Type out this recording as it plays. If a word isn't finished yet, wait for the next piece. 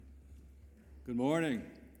Good morning.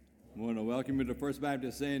 I want to welcome you to First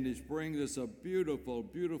Baptist Sandy Springs. It's a beautiful,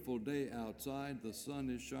 beautiful day outside. The sun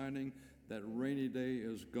is shining. That rainy day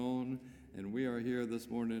is gone, and we are here this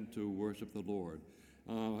morning to worship the Lord.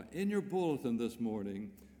 In your bulletin this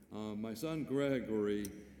morning, my son Gregory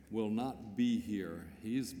will not be here.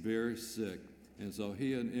 He's very sick, and so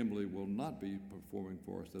he and Emily will not be performing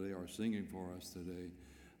for us today or singing for us today,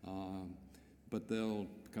 but they'll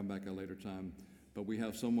come back at a later time. But we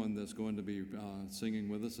have someone that's going to be singing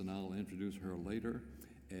with us, and I'll introduce her later.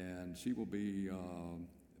 And she will be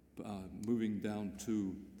moving down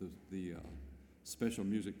to the special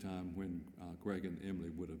music time when Greg and Emily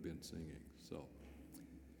would have been singing. So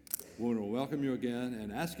we want to welcome you again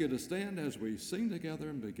and ask you to stand as we sing together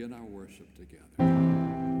and begin our worship together.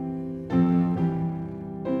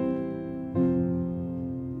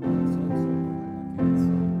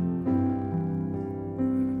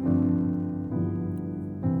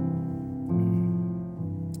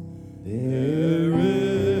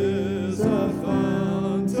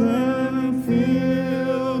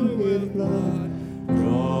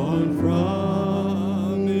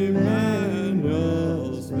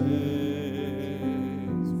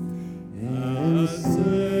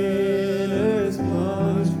 Sinners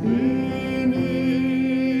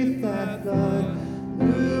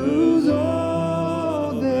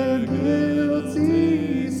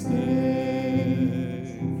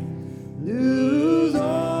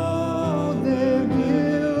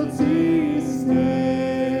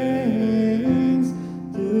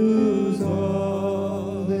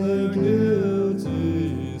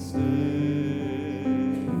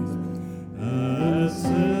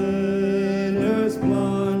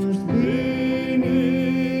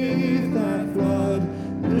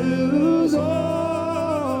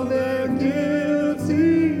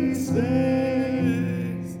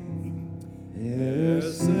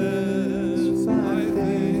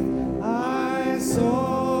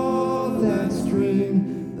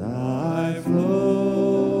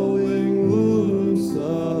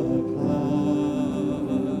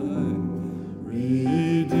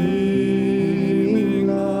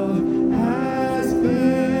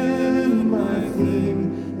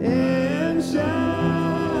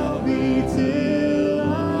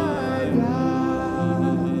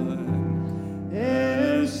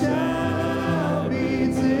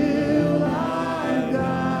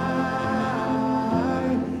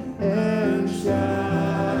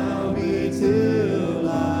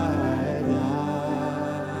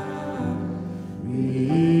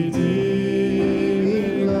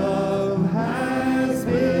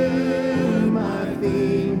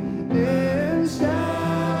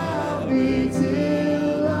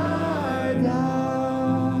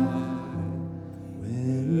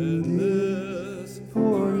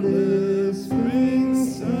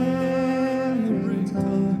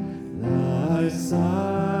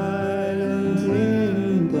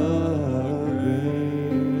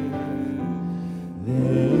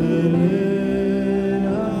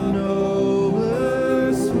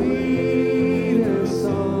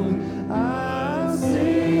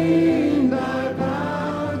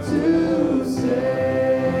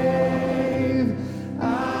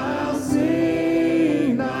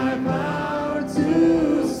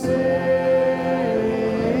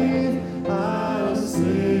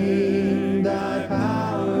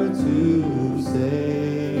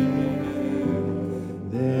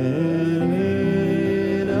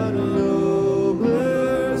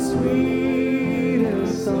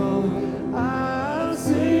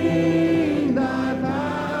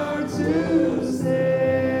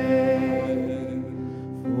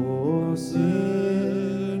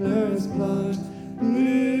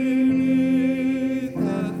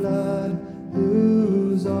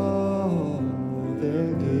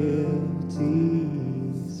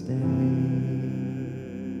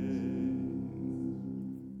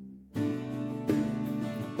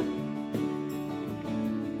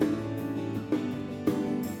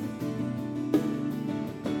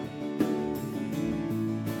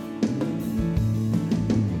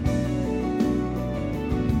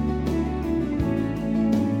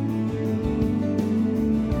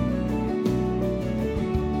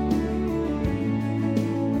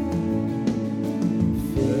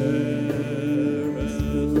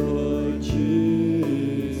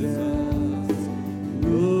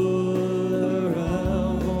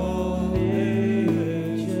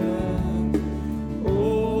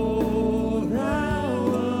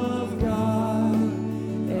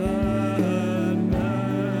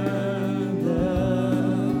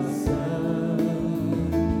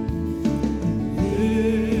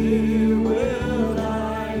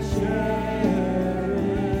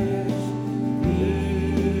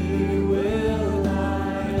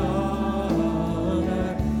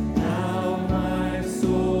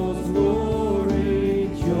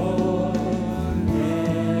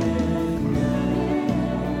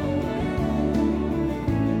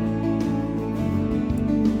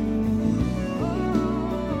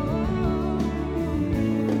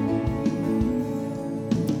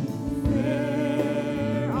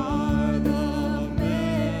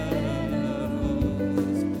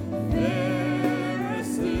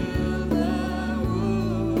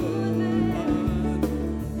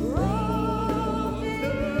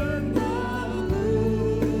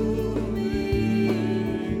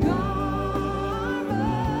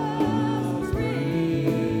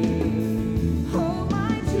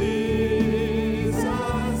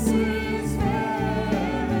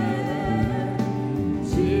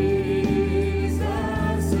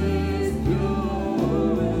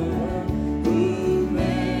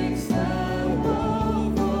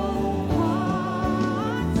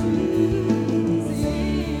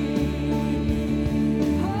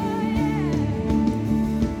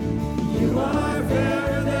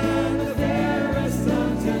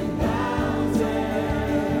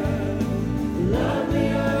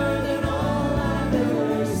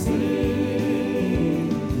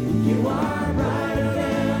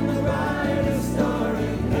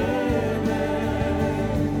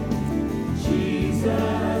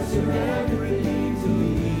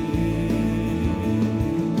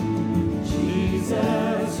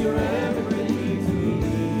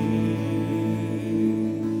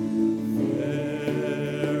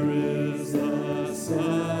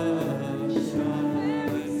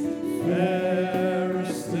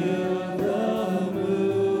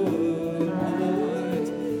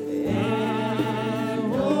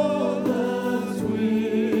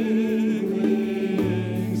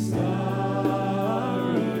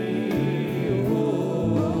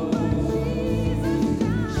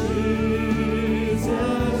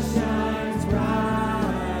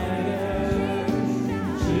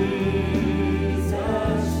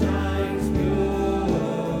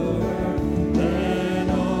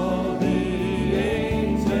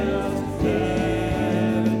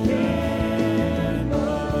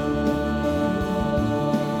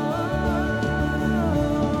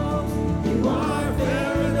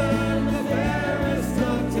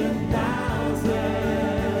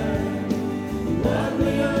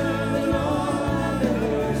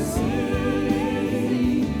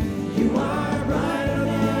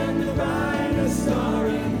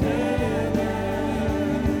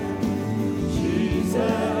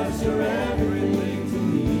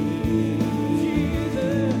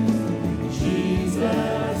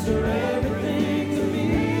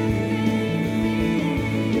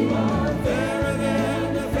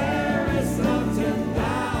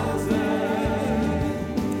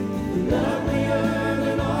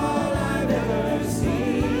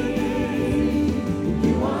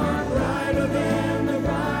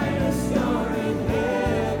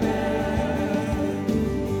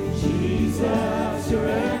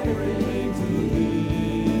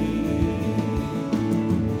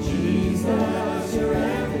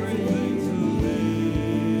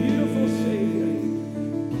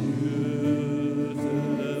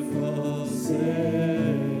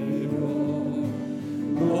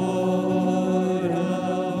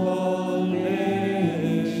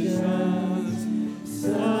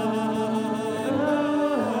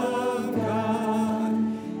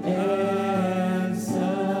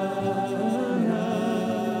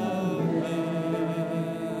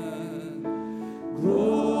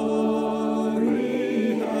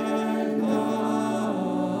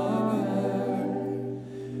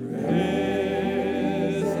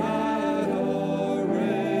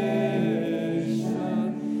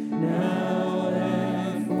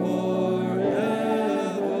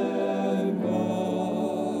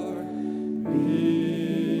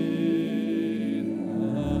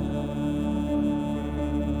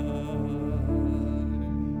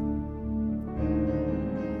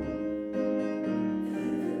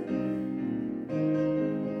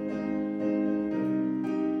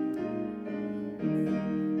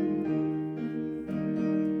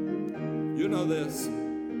know this.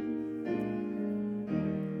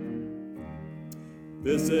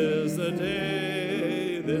 This is the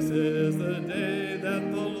day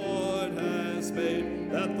that the Lord has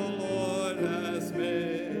made, that the Lord has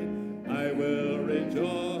made. I will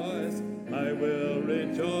rejoice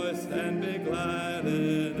and be glad in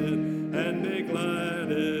it, and be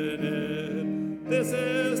glad in it. This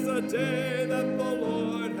is the day that the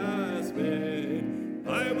Lord has made.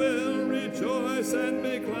 I will rejoice and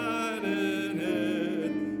be glad in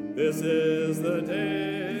it. This is the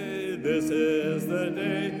day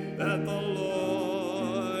that the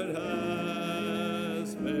Lord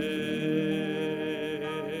has made.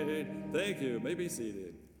 Thank you. May be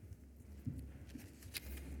seated.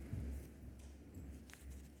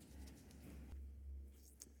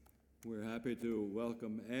 We're happy to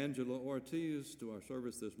welcome Angela Ortiz to our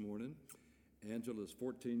service this morning. Angela is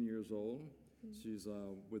 14 years old. She's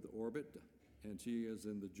with Orbit, and she is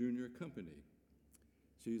in the junior company.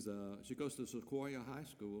 She goes to Sequoia High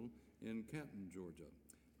School in Canton, Georgia.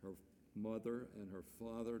 Her mother and her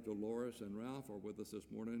father, Dolores and Ralph, are with us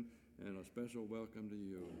this morning, and a special welcome to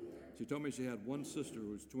you. She told me she had one sister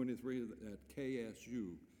who's 23 at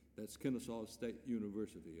KSU. That's Kennesaw State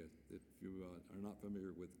University, if you are not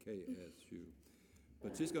familiar with KSU.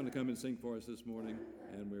 But she's going to come and sing for us this morning,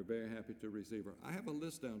 and we're very happy to receive her. I have a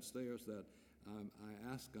list downstairs that I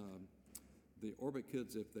asked the Orbit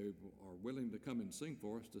kids if they are willing to come and sing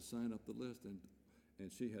for us to sign up the list, and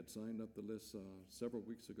she had signed up the list several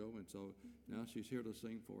weeks ago, and so now she's here to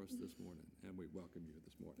sing for us this morning, and we welcome you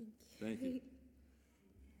this morning. Thank you.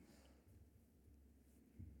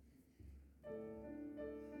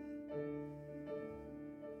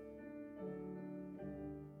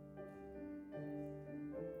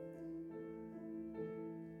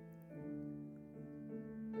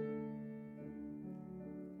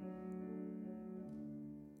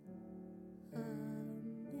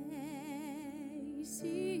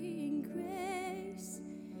 Amazing grace,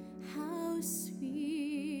 how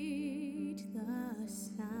sweet the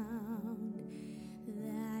sound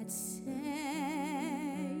that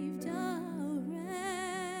saved a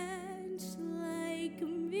wretch like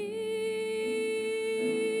me.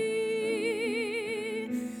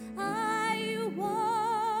 I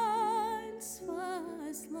once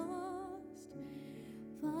was lost,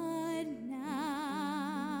 but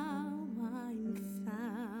now I'm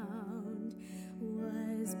found.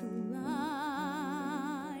 Was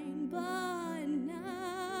blind, but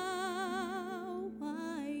now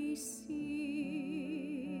I see.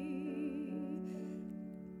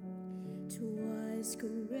 'Twas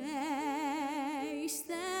grace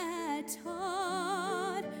that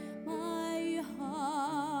taught my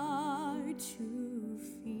heart to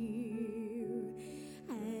fear,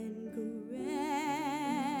 and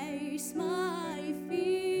grace my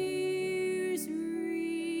fears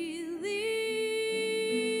relieve.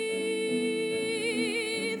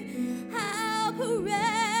 How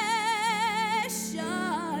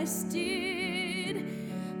precious did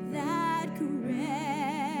that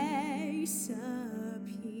grace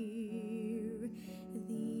appear,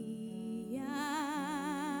 the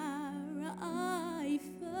hour I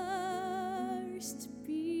first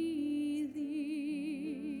believed.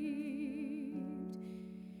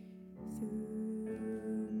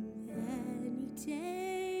 Through many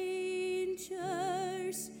dangers,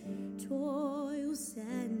 toils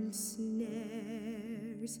and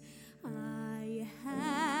snares, I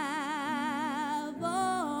have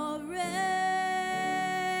already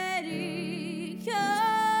come.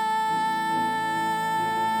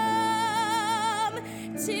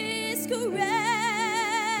 'Tis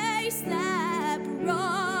grace that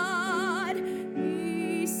brought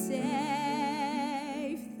me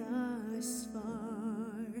safe thus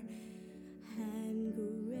far, and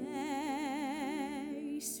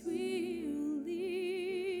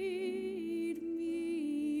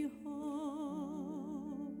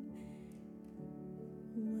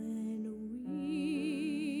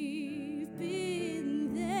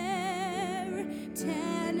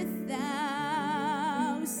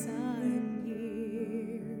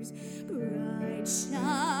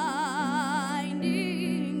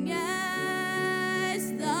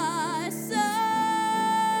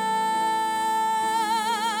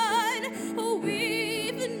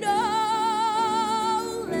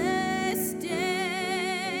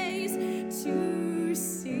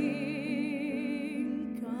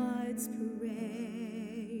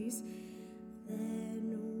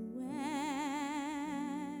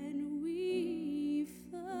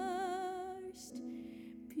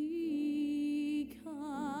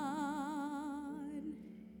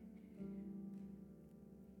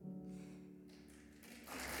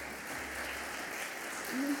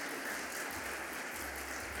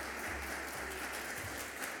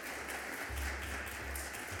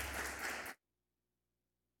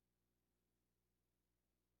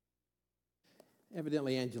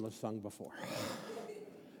Evidently, Angela's sung before.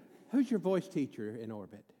 Who's your voice teacher in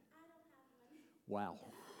Orbit? Wow.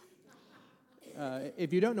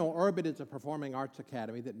 If you don't know, Orbit is a performing arts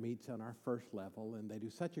academy that meets on our first level, and they do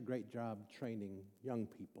such a great job training young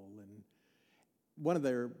people. And one of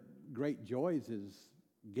their great joys is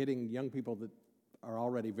getting young people that are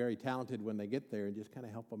already very talented when they get there and just kind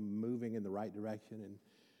of help them moving in the right direction. And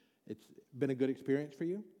it's been a good experience for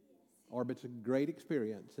you? Yes. Orbit's a great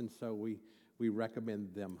experience, and so we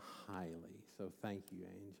recommend them highly. So thank you,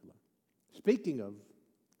 Angela. Speaking of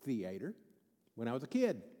theater, when I was a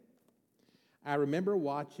kid, I remember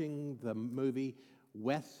watching the movie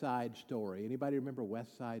West Side Story. Anybody remember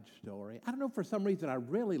West Side Story? I don't know, for some reason I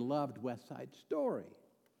really loved West Side Story.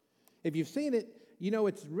 If you've seen it, you know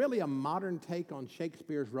it's really a modern take on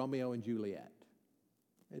Shakespeare's Romeo and Juliet.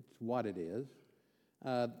 It's what it is.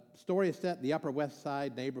 Story is set in the Upper West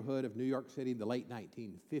Side neighborhood of New York City in the late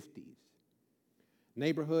 1950s.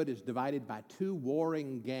 Neighborhood is divided by two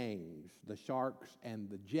warring gangs, the Sharks and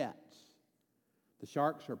the Jets. The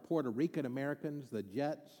Sharks are Puerto Rican Americans, the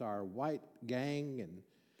Jets are white gang, and,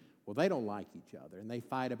 well, they don't like each other, and they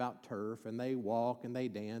fight about turf, and they walk, and they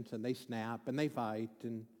dance, and they snap, and they fight,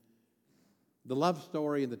 and the love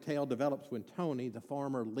story in the tale develops when Tony, the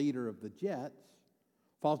former leader of the Jets,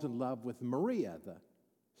 falls in love with Maria, the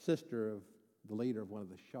sister of the leader of one of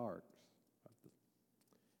the Sharks.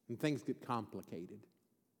 And things get complicated.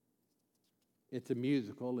 It's a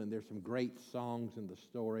musical, and there's some great songs in the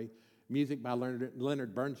story. Music by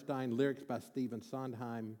Leonard Bernstein, lyrics by Stephen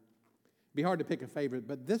Sondheim. It'd be hard to pick a favorite,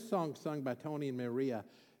 but this song sung by Tony and Maria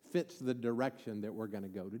fits the direction that we're going to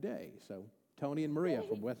go today. So, Tony and Maria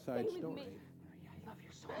from West Side Story. Maria, I love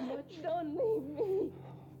you so much. Don't leave me.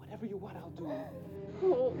 Whatever you want, I'll do.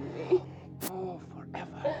 Hold me. Oh,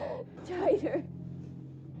 forever. Tighter.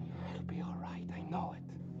 It'll be all right. I know it.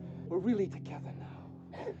 We're really together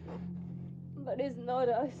now. But it's not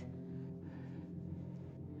us.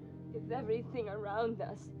 It's everything around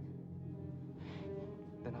us.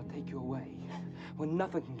 Then I'll take you away when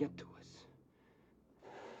nothing can get to us.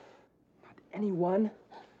 Not anyone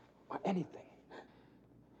or anything.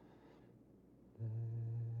 There's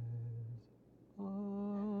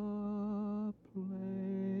a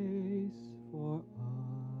place for us.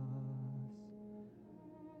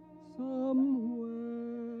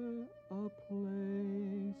 Somewhere a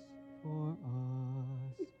place for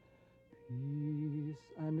us. Peace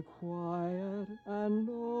and quiet and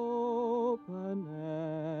open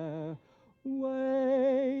air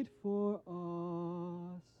wait for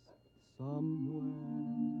us somewhere.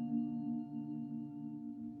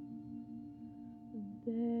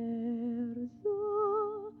 There's a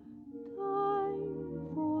time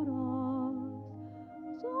for us.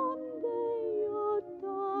 Someday a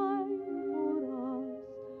time for us.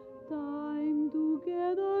 Time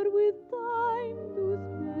together with time to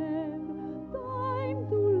spare. Time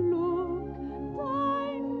to look,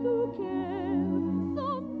 time to care.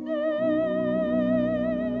 Someday.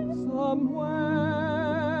 Somewhere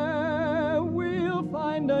we'll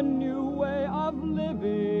find a new way of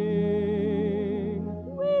living.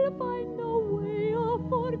 We'll find a way of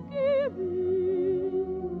forgiving.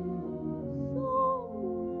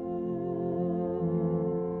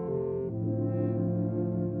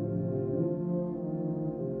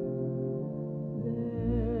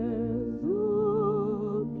 There's a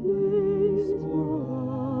place for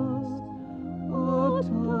us, a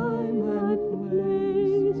time and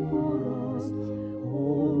place for us.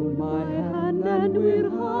 Hold my hand and we're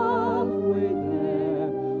halfway there.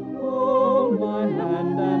 Hold my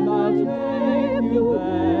hand and I'll take you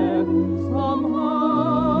there.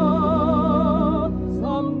 Somehow,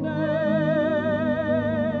 someday,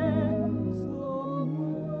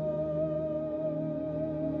 somewhere.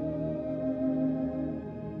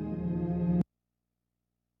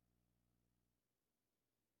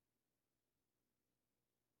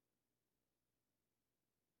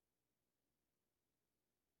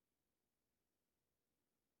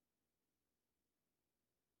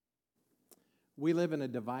 We live in a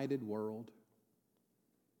divided world.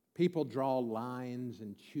 People draw lines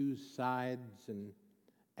and choose sides and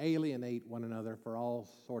alienate one another for all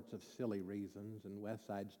sorts of silly reasons, and West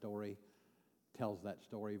Side Story tells that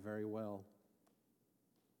story very well.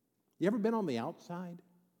 You ever been on the outside?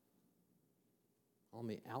 On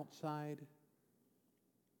the outside,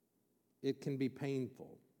 it can be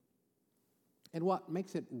painful. And what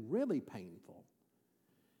makes it really painful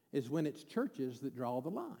is when it's churches that draw the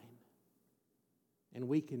line. And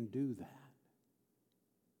we can do that.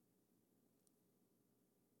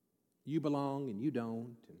 You belong and you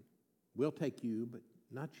don't, and we'll take you, but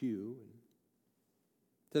not you. And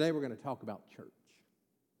today we're going to talk about church.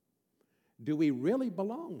 Do we really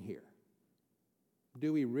belong here?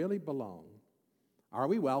 Do we really belong? Are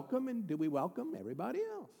we welcome, and do we welcome everybody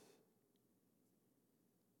else?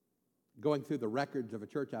 Going through the records of a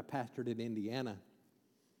church I pastored in Indiana,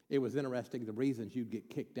 it was interesting the reasons you'd get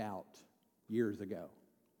kicked out years ago.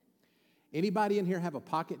 Anybody in here have a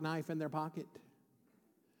pocket knife in their pocket?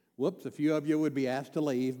 Whoops, a few of you would be asked to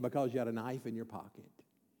leave because you had a knife in your pocket.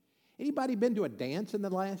 Anybody been to a dance in the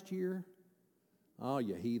last year? Oh,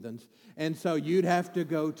 you heathens. And so you'd have to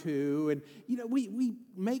go to, and we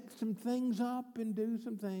make some things up and do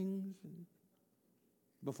some things. And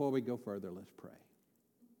before we go further, let's pray.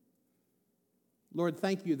 Lord,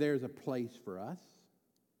 thank you there's a place for us.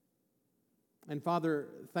 And Father,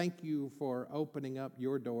 thank you for opening up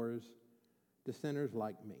your doors to sinners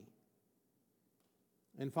like me.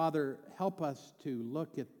 And Father, help us to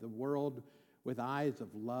look at the world with eyes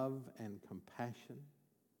of love and compassion,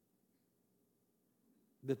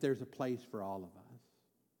 that there's a place for all of us,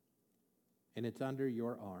 and it's under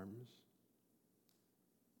your arms,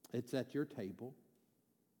 it's at your table,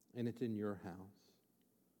 and it's in your house.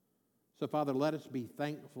 So Father, let us be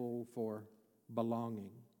thankful for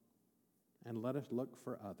belonging, and let us look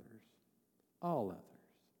for others, all others.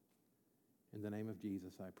 In the name of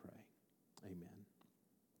Jesus I pray, amen.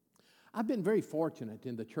 I've been very fortunate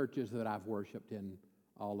in the churches that I've worshiped in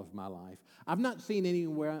all of my life. I've not seen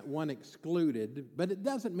anyone excluded, but it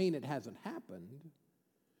doesn't mean it hasn't happened.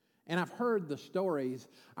 And I've heard the stories.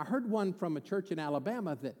 I heard one from a church in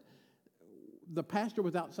Alabama that the pastor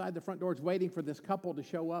was outside the front doors waiting for this couple to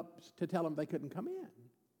show up to tell them they couldn't come in.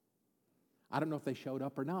 I don't know if they showed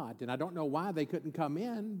up or not, and I don't know why they couldn't come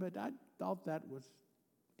in, but I thought that was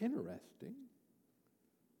interesting.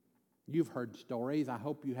 You've heard stories. I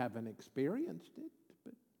hope you haven't experienced it.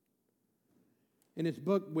 But in his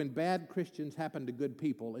book, When Bad Christians Happen to Good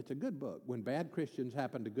People, it's a good book, When Bad Christians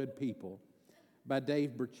Happen to Good People, by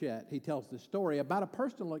Dave Burchett, he tells the story about a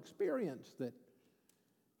personal experience that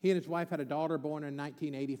he and his wife had a daughter born in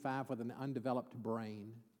 1985 with an undeveloped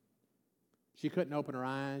brain. She couldn't open her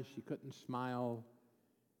eyes. She couldn't smile.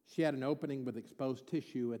 She had an opening with exposed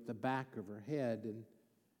tissue at the back of her head, and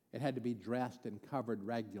it had to be dressed and covered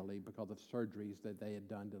regularly because of surgeries that they had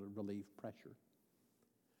done to relieve pressure.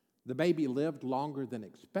 The baby lived longer than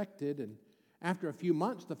expected, and after a few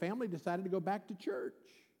months, the family decided to go back to church.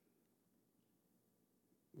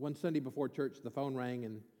 One Sunday before church, the phone rang,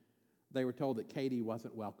 and they were told that Katie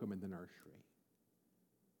wasn't welcome in the nursery,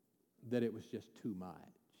 that it was just too much.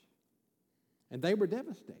 And they were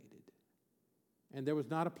devastated, and there was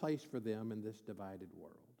not a place for them in this divided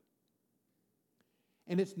world.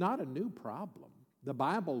 And it's not a new problem. The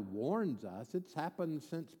Bible warns us. It's happened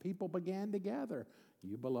since people began to gather.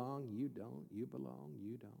 You belong, you don't. You belong,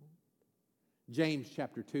 you don't. James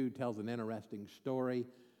chapter 2 tells an interesting story.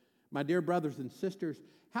 My dear brothers and sisters,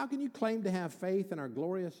 how can you claim to have faith in our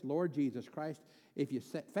glorious Lord Jesus Christ if you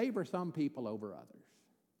favor some people over others?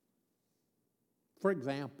 For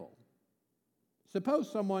example,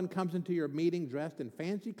 suppose someone comes into your meeting dressed in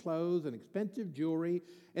fancy clothes and expensive jewelry,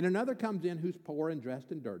 and another comes in who's poor and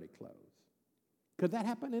dressed in dirty clothes. Could that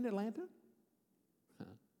happen in Atlanta? Huh.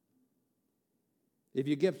 If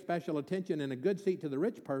you give special attention and a good seat to the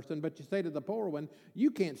rich person, but you say to the poor one,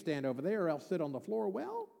 you can't stand over there or else sit on the floor,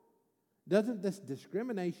 well, doesn't this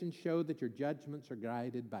discrimination show that your judgments are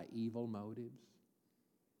guided by evil motives?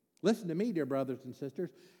 Listen to me, dear brothers and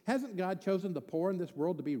sisters. Hasn't God chosen the poor in this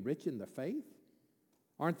world to be rich in the faith?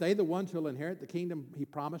 Aren't they the ones who will inherit the kingdom he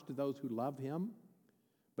promised to those who love him?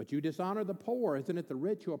 But you dishonor the poor. Isn't it the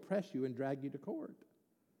rich who oppress you and drag you to court?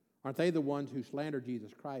 Aren't they the ones who slander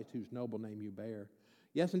Jesus Christ, whose noble name you bear?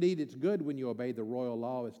 Yes, indeed, it's good when you obey the royal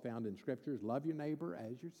law as found in Scriptures. Love your neighbor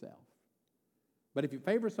as yourself. But if you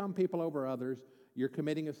favor some people over others, you're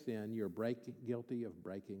committing a sin. You're guilty of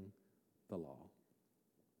breaking the law.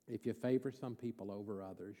 If you favor some people over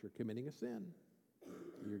others, you're committing a sin.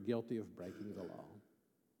 You're guilty of breaking the law.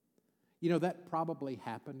 You know, that probably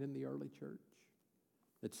happened in the early church,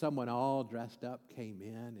 that someone all dressed up came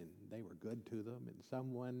in and they were good to them, and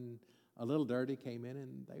someone a little dirty came in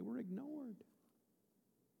and they were ignored.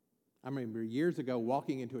 I remember years ago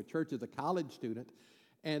walking into a church as a college student,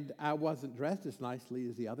 and I wasn't dressed as nicely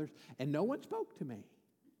as the others, and no one spoke to me.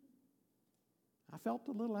 I felt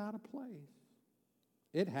a little out of place.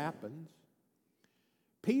 It happens.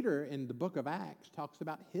 Peter in the book of Acts talks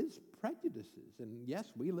about his prejudices. And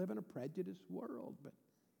yes, we live in a prejudiced world, but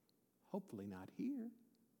hopefully not here.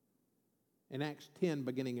 In Acts 10,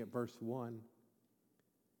 beginning at verse 1,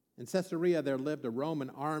 in Caesarea there lived a Roman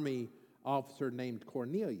army officer named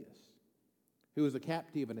Cornelius, who was a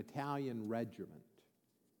captain of an Italian regiment.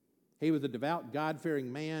 He was a devout,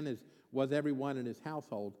 God-fearing man, as was everyone in his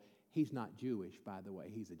household. He's not Jewish, by the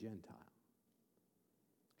way. He's a Gentile.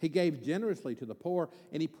 He gave generously to the poor,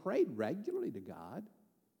 and he prayed regularly to God.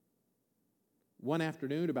 One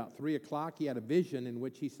afternoon, about 3 o'clock, he had a vision in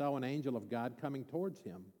which he saw an angel of God coming towards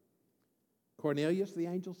him. "Cornelius," the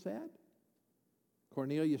angel said.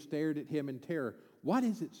 Cornelius stared at him in terror. "What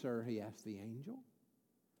is it, sir?" he asked the angel.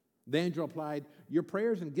 The angel replied, "Your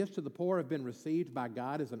prayers and gifts to the poor have been received by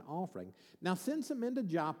God as an offering. Now send some men to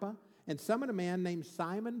Joppa and summon a man named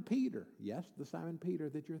Simon Peter." Yes, the Simon Peter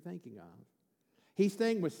that you're thinking of. "He's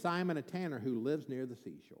staying with Simon, a tanner who lives near the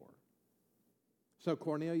seashore." So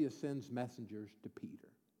Cornelius sends messengers to Peter.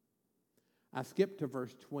 I skipped to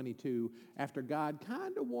verse 22 after God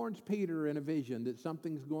kind of warns Peter in a vision that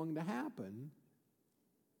something's going to happen.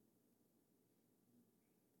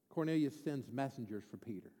 Cornelius sends messengers for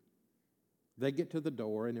Peter. They get to the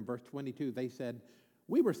door, and in verse 22 they said,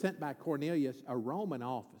 "We were sent by Cornelius, a Roman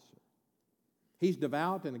officer. He's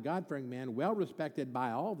devout and a God-fearing man, well respected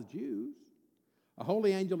by all the Jews. A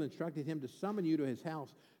holy angel instructed him to summon you to his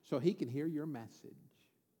house so he can hear your message.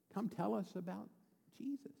 Come tell us about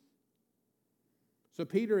Jesus." So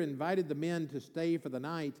Peter invited the men to stay for the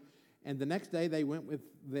night, and the next day they went with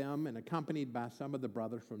them and accompanied by some of the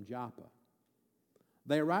brothers from Joppa.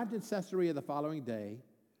 They arrived in Caesarea the following day.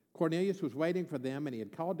 Cornelius was waiting for them, and he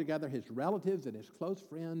had called together his relatives and his close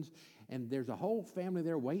friends, and there's a whole family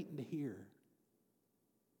there waiting to hear.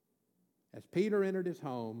 As Peter entered his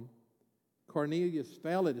home, Cornelius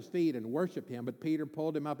fell at his feet and worshiped him, but Peter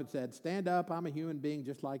pulled him up and said, "Stand up, I'm a human being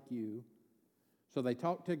just like you." So they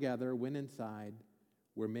talked together, went inside,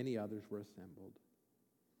 where many others were assembled.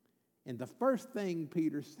 And the first thing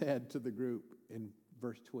Peter said to the group in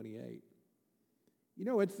verse 28, "You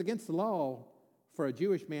know, it's against the law for a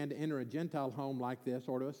Jewish man to enter a Gentile home like this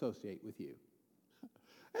or to associate with you."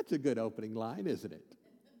 That's a good opening line, isn't it?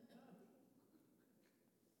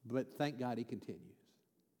 But thank God he continues.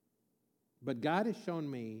 "But God has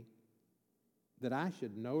shown me that I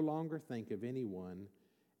should no longer think of anyone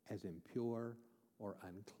as impure or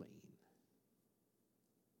unclean."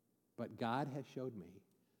 But God has showed me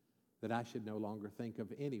that I should no longer think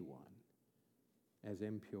of anyone as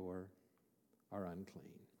impure or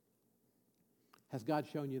unclean. Has God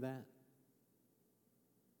shown you that?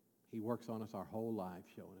 He works on us our whole life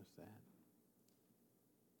showing us that.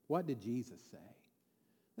 What did Jesus say?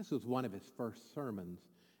 This was one of his first sermons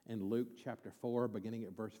in Luke chapter 4, beginning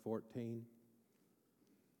at verse 14.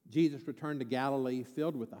 Jesus returned to Galilee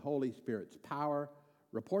filled with the Holy Spirit's power.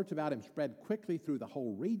 Reports about him spread quickly through the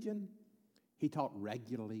whole region. He taught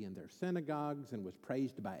regularly in their synagogues and was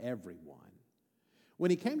praised by everyone.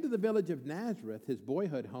 When he came to the village of Nazareth, his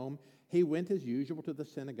boyhood home, he went as usual to the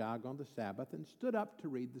synagogue on the Sabbath and stood up to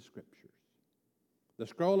read the scriptures. The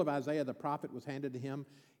scroll of Isaiah the prophet was handed to him.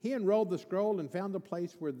 He unrolled the scroll and found the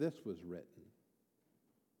place where this was written: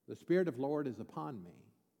 "The Spirit of the Lord is upon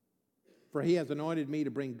me, for he has anointed me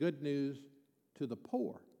to bring good news to the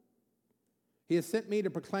poor. He has sent me to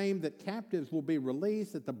proclaim that captives will be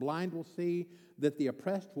released, that the blind will see, that the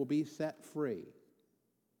oppressed will be set free,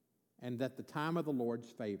 and that the time of the Lord's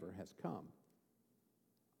favor has come."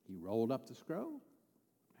 He rolled up the scroll,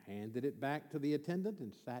 handed it back to the attendant,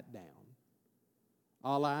 and sat down.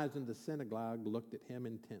 All eyes in the synagogue looked at him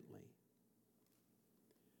intently.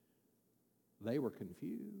 They were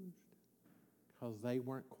confused because they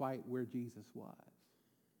weren't quite where Jesus was.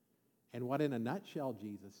 And what in a nutshell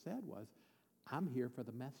Jesus said was, "I'm here for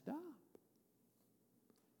the messed up.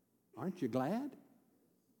 Aren't you glad?"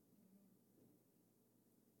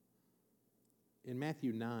 In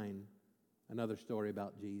Matthew 9, another story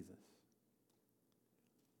about Jesus.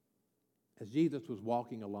 As Jesus was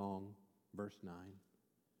walking along, verse 9,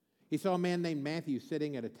 he saw a man named Matthew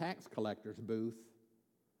sitting at a tax collector's booth.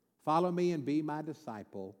 "Follow me and be my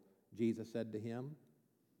disciple," Jesus said to him.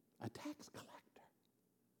 A tax collector.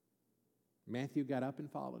 Matthew got up and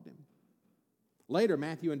followed him. Later,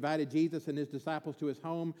 Matthew invited Jesus and his disciples to his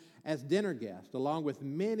home as dinner guests, along with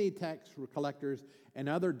many tax collectors and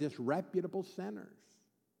other disreputable sinners.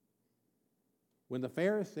 When the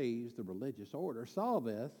Pharisees, the religious order, saw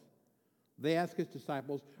this, they asked his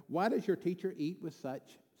disciples, "Why does your teacher eat with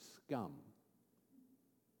such scum?"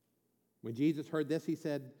 When Jesus heard this, he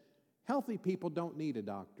said, "Healthy people don't need a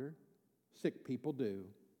doctor. Sick people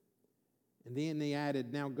do." And then he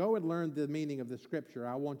added, "Now go and learn the meaning of the scripture.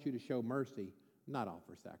 I want you to show mercy, not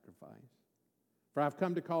offer sacrifice." For I've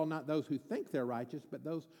come to call not those who think they're righteous, but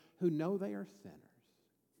those who know they are sinners.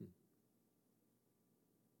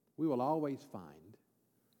 We will always find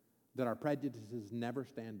that our prejudices never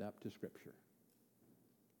stand up to Scripture.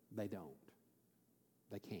 They don't.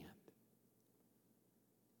 They can't.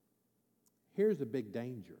 Here's a big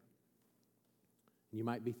danger. You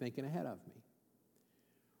might be thinking ahead of me.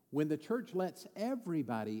 When the church lets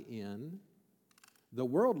everybody in, the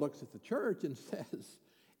world looks at the church and says,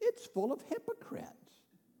 it's full of hypocrites.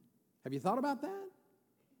 Have you thought about that?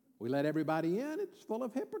 We let everybody in, it's full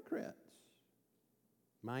of hypocrites.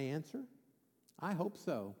 My answer? I hope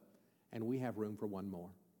so. And we have room for one more.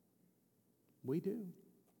 We do.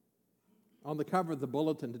 On the cover of the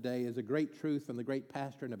bulletin today is a great truth from the great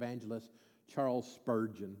pastor and evangelist Charles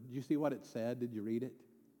Spurgeon. Did you see what it said? Did you read it?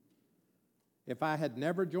 If I had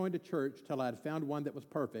never joined a church till I had found one that was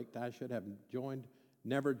perfect, I should have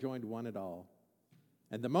never joined one at all.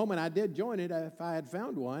 And the moment I did join it, if I had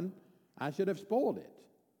found one, I should have spoiled it.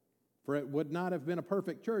 For it would not have been a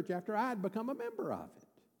perfect church after I had become a member of it.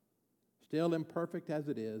 Still imperfect as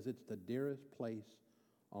it is, it's the dearest place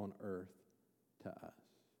on earth to us.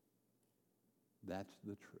 That's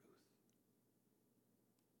the truth.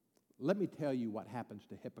 Let me tell you what happens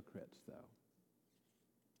to hypocrites, though.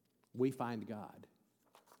 We find God,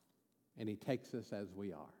 and He takes us as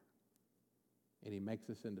we are, and He makes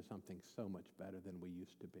us into something so much better than we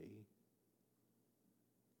used to be.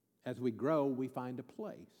 As we grow, we find a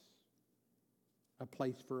place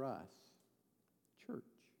for us, church,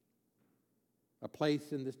 a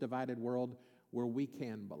place in this divided world where we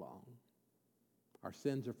can belong. Our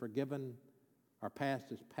sins are forgiven, our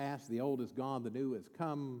past is past, the old is gone, the new has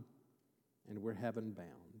come, and we're heaven bound.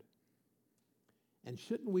 And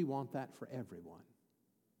shouldn't we want that for everyone?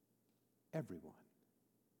 Everyone.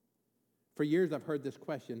 For years I've heard this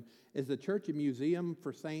question, is the church a museum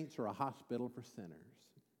for saints or a hospital for sinners?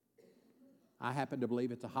 I happen to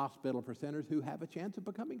believe it's a hospital for sinners who have a chance of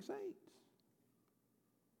becoming saints.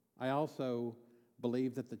 I also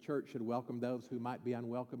believe that the church should welcome those who might be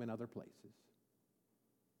unwelcome in other places.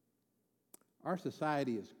 Our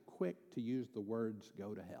society is quick to use the words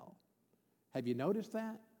go to hell. Have you noticed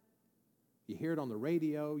that? You hear it on the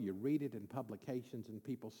radio, you read it in publications, and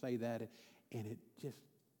people say that, and it just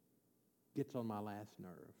gets on my last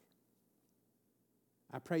nerve.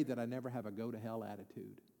 I pray that I never have a go to hell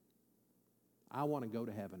attitude. I want to go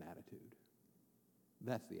to heaven attitude.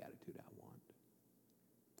 That's the attitude I want.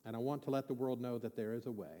 And I want to let the world know that there is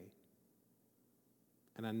a way.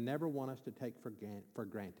 And I never want us to take for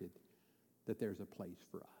granted that there's a place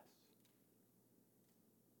for us.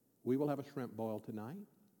 We will have a shrimp boil tonight.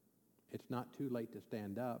 It's not too late to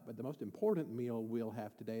stand up, but the most important meal we'll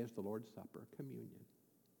have today is the Lord's Supper, communion.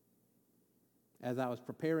 As I was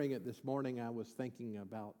preparing it this morning, I was thinking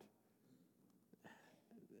about,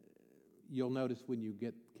 you'll notice when you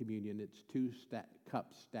get communion, it's two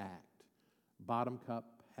cups stacked. Bottom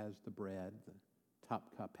cup has the bread, the top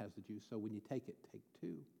cup has the juice, so when you take it, take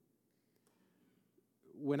two.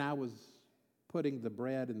 When I was putting the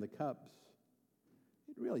bread in the cups,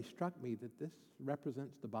 it really struck me that this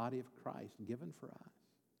represents the body of Christ given for us.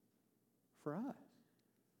 For us.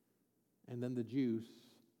 And then the juice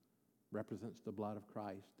represents the blood of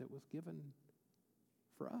Christ that was given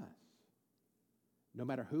for us. No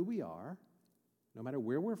matter who we are, no matter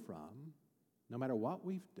where we're from, no matter what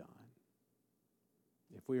we've done,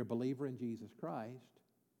 if we are a believer in Jesus Christ,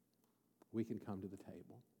 we can come to the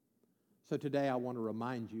table. So today I want to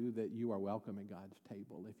remind you that you are welcome at God's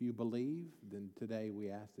table. If you believe, then today we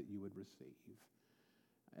ask that you would receive.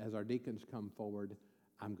 As our deacons come forward,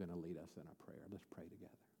 I'm going to lead us in a prayer. Let's pray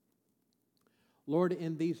together. Lord,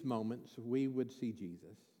 in these moments, we would see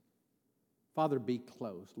Jesus. Father, be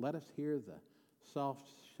close. Let us hear the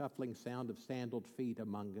soft shuffling sound of sandaled feet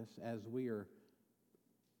among us as we are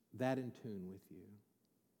that in tune with you.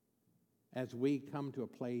 As we come to a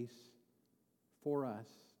place for us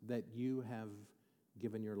that you have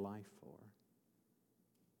given your life for.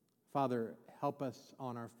 Father, help us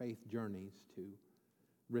on our faith journeys to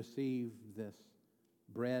receive this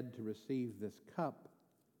bread, to receive this cup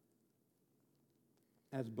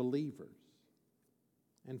as believers.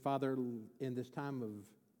 And Father, in this time of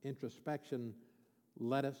introspection,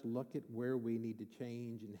 let us look at where we need to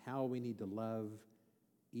change and how we need to love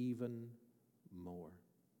even more.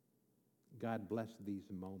 God bless these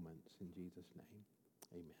moments in Jesus' name.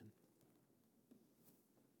 Amen.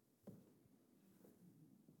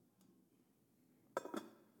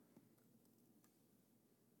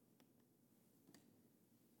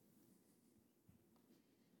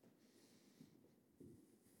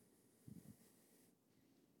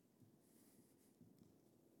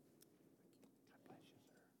 God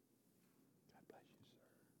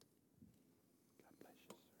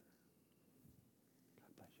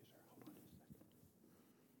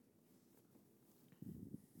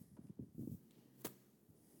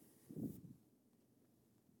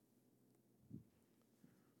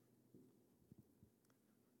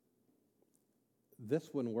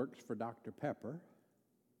This one works for Dr. Pepper.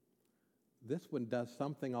 This one does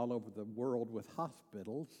something all over the world with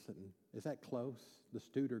hospitals, and is that close? The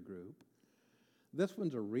Studer Group. This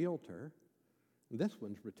one's a realtor, and this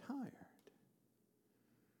one's retired.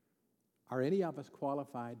 Are any of us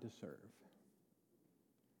qualified to serve?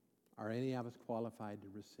 Are any of us qualified to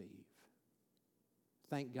receive?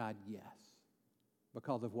 Thank God, yes,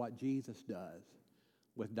 because of what Jesus does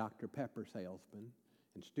with Dr. Pepper salesmen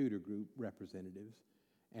and Studer Group representatives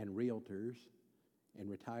and realtors and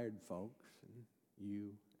retired folks and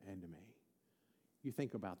you and me. You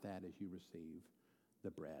think about that as you receive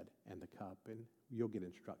the bread and the cup, and you'll get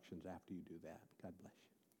instructions after you do that. God bless you.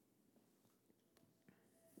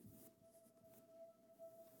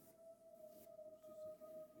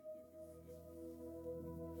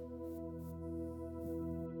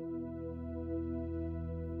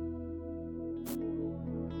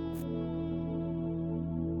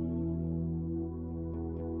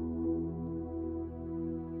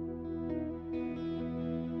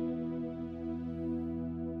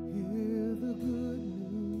 Hear the good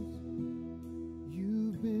news.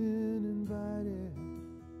 You've been invited.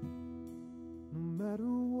 No matter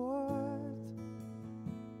what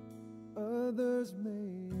others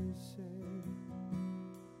may say,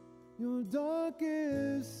 your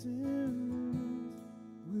darkest sins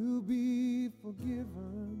will be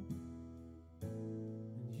forgiven,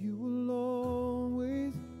 and you will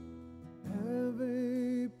always have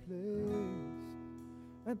a place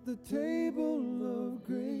at the table of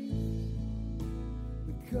grace.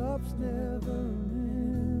 The cup's never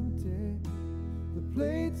empty, the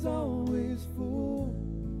plate's always full,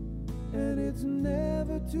 and it's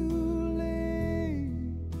never too late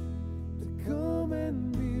to come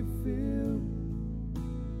and be filled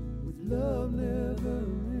with love never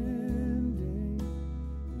ending.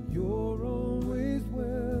 You're always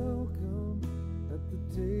welcome at the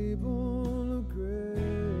table of grace.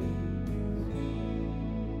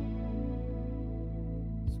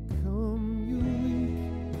 So come, you weak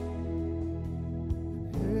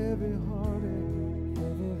and heavy-hearted,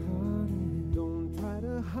 don't try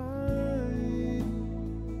to hide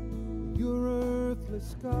your earthly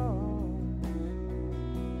scars.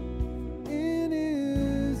 In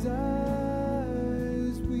His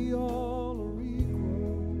eyes, we all are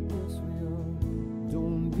equal. Yes, we are.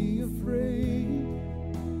 Don't be afraid.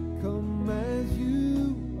 Come as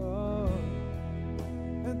you are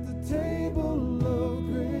at the table of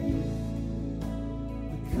grace.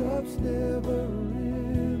 The cup's never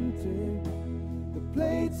empty, the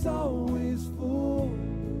plate's always full,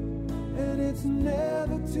 and it's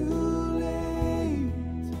never too late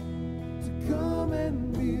to come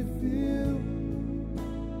and be filled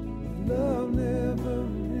with love never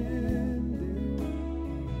ending.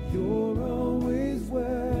 You're always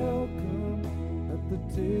welcome at the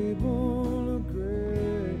table of grace.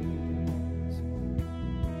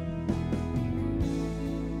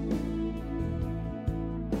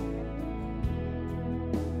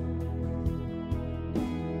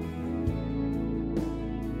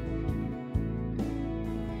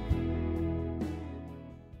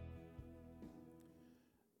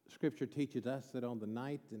 Scripture teaches us that on the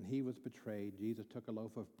night that he was betrayed, Jesus took a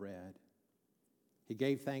loaf of bread. He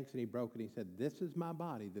gave thanks and he broke it. He said, "This is my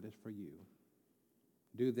body that is for you.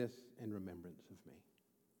 Do this in remembrance of me."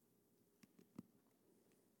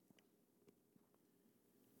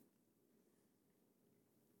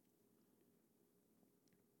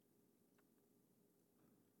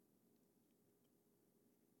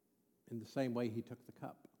 In the same way, he took the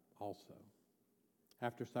cup also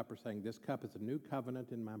after supper, saying, "This cup is a new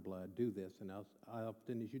covenant in my blood. Do this, and as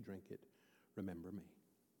often as you drink it, remember me."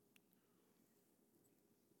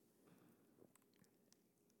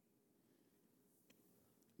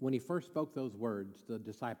 When he first spoke those words, the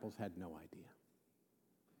disciples had no idea.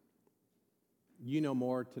 You know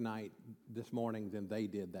more tonight, this morning, than they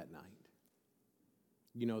did that night.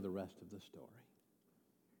 You know the rest of the story.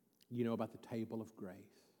 You know about the table of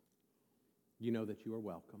grace. You know that you are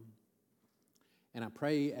welcome. And I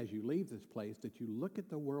pray as you leave this place that you look at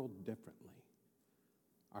the world differently.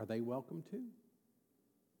 Are they welcome too?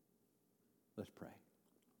 Let's pray.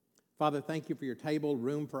 Father, thank you for your table,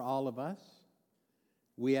 room for all of us.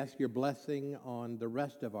 We ask your blessing on the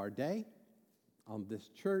rest of our day, on this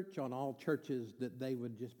church, on all churches, that they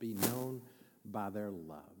would just be known by their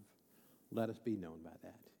love. Let us be known by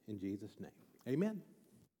that. In Jesus' name, amen.